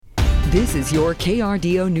This is your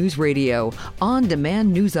KRDO News Radio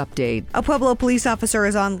on-demand news update. A Pueblo police officer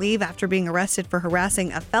is on leave after being arrested for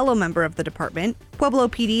harassing a fellow member of the department. Pueblo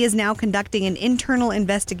PD is now conducting an internal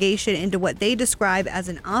investigation into what they describe as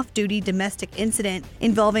an off-duty domestic incident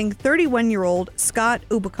involving 31-year-old Scott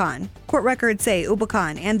Ubucan. Court records say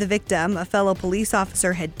Ubucan and the victim, a fellow police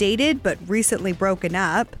officer, had dated but recently broken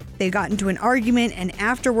up. They got into an argument, and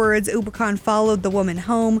afterwards, Ubucan followed the woman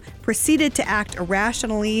home, proceeded to act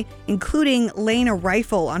irrationally, including laying a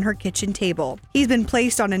rifle on her kitchen table. He's been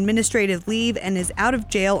placed on administrative leave and is out of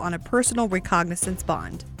jail on a personal recognizance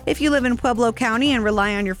bond. If you live in Pueblo County and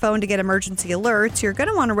rely on your phone to get emergency alerts, you're going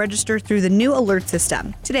to want to register through the new alert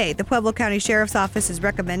system. Today, the Pueblo County Sheriff's Office is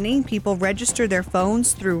recommending people register their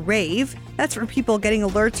phones through Rave. That's for people getting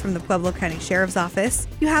alerts from the Pueblo County Sheriff's Office.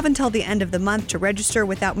 You have until the end of the month to register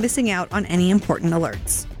without missing out on any important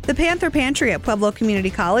alerts. The Panther Pantry at Pueblo Community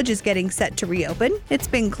College is getting set to reopen. It's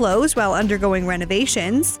been closed while undergoing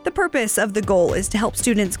renovations. The purpose of the goal is to help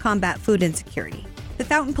students combat food insecurity. The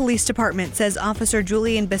Fountain Police Department says Officer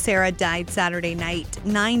Julian Becerra died Saturday night,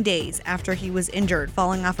 9 days after he was injured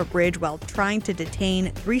falling off a bridge while trying to detain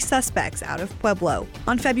 3 suspects out of Pueblo.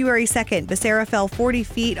 On February 2nd, Becerra fell 40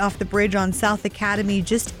 feet off the bridge on South Academy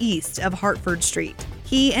just east of Hartford Street.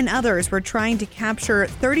 He and others were trying to capture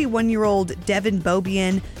 31-year-old Devin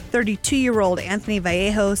Bobian, 32-year-old Anthony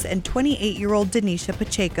Vallejos, and 28-year-old Denisha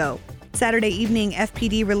Pacheco. Saturday evening,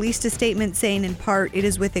 FPD released a statement saying, in part, it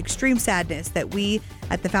is with extreme sadness that we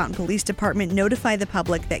at the Fountain Police Department notify the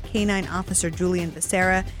public that K-9 Officer Julian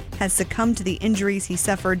Becerra has succumbed to the injuries he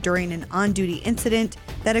suffered during an on-duty incident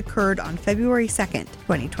that occurred on February 2nd,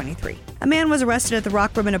 2023. A man was arrested at the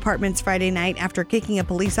Rockrimmon Apartments Friday night after kicking a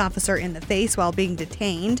police officer in the face while being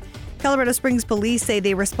detained. Colorado Springs police say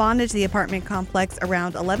they responded to the apartment complex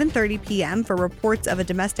around 11:30 p.m. for reports of a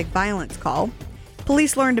domestic violence call.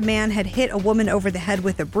 Police learned a man had hit a woman over the head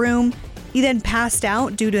with a broom. He then passed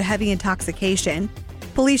out due to heavy intoxication.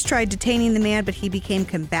 Police tried detaining the man, but he became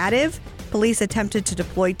combative. Police attempted to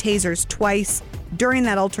deploy tasers twice. During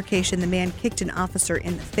that altercation, the man kicked an officer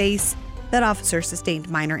in the face. That officer sustained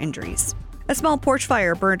minor injuries. A small porch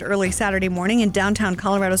fire burned early Saturday morning in downtown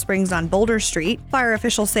Colorado Springs on Boulder Street. Fire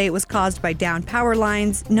officials say it was caused by downed power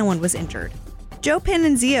lines. No one was injured. Joe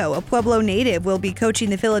Pananzio, a Pueblo native, will be coaching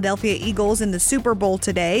the Philadelphia Eagles in the Super Bowl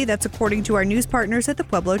today. That's according to our news partners at the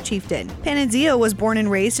Pueblo Chieftain. Pananzio was born and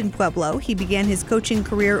raised in Pueblo. He began his coaching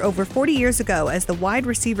career over 40 years ago as the wide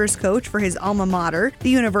receivers coach for his alma mater, the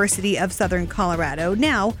University of Southern Colorado,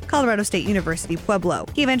 now Colorado State University Pueblo.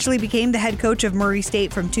 He eventually became the head coach of Murray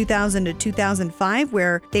State from 2000 to 2005,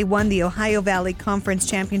 where they won the Ohio Valley Conference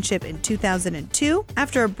Championship in 2002.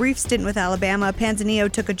 After a brief stint with Alabama,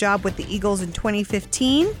 Pananzio took a job with the Eagles in 2015.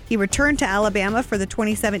 He returned to Alabama for the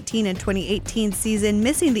 2017 and 2018 season,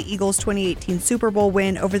 missing the Eagles' 2018 Super Bowl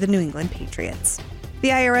win over the New England Patriots.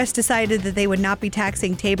 The IRS decided that they would not be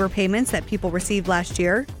taxing Tabor payments that people received last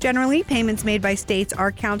year. Generally, payments made by states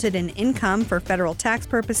are counted in income for federal tax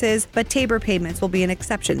purposes, but Tabor payments will be an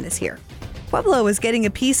exception this year. Pueblo is getting a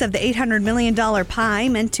piece of the $800 million pie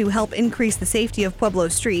meant to help increase the safety of Pueblo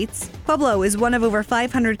streets. Pueblo is one of over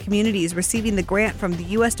 500 communities receiving the grant from the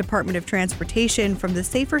U.S. Department of Transportation from the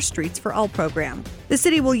Safer Streets for All program. The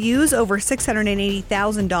city will use over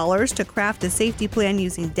 $680,000 to craft a safety plan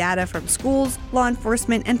using data from schools, law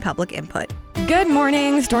enforcement, and public input. Good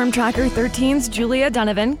morning, Storm Tracker 13's Julia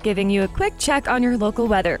Donovan giving you a quick check on your local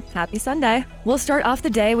weather. Happy Sunday. We'll start off the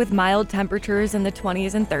day with mild temperatures in the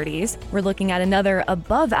 20s and 30s. We're looking at another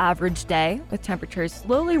above average day with temperatures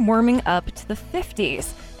slowly warming up to the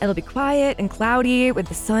 50s. It'll be quiet and cloudy with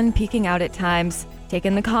the sun peeking out at times. Take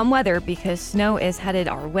in the calm weather because snow is headed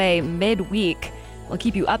our way midweek. We'll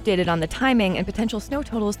keep you updated on the timing and potential snow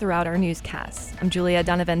totals throughout our newscasts. I'm Julia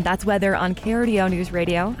Donovan. That's weather on KRDO News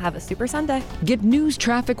Radio. Have a super Sunday. Get news,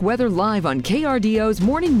 traffic, weather live on KRDO's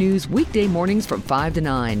Morning News weekday mornings from 5 to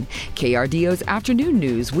 9. KRDO's Afternoon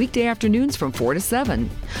News weekday afternoons from 4 to 7.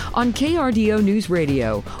 On KRDO News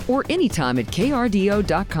Radio or anytime at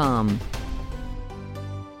krdo.com.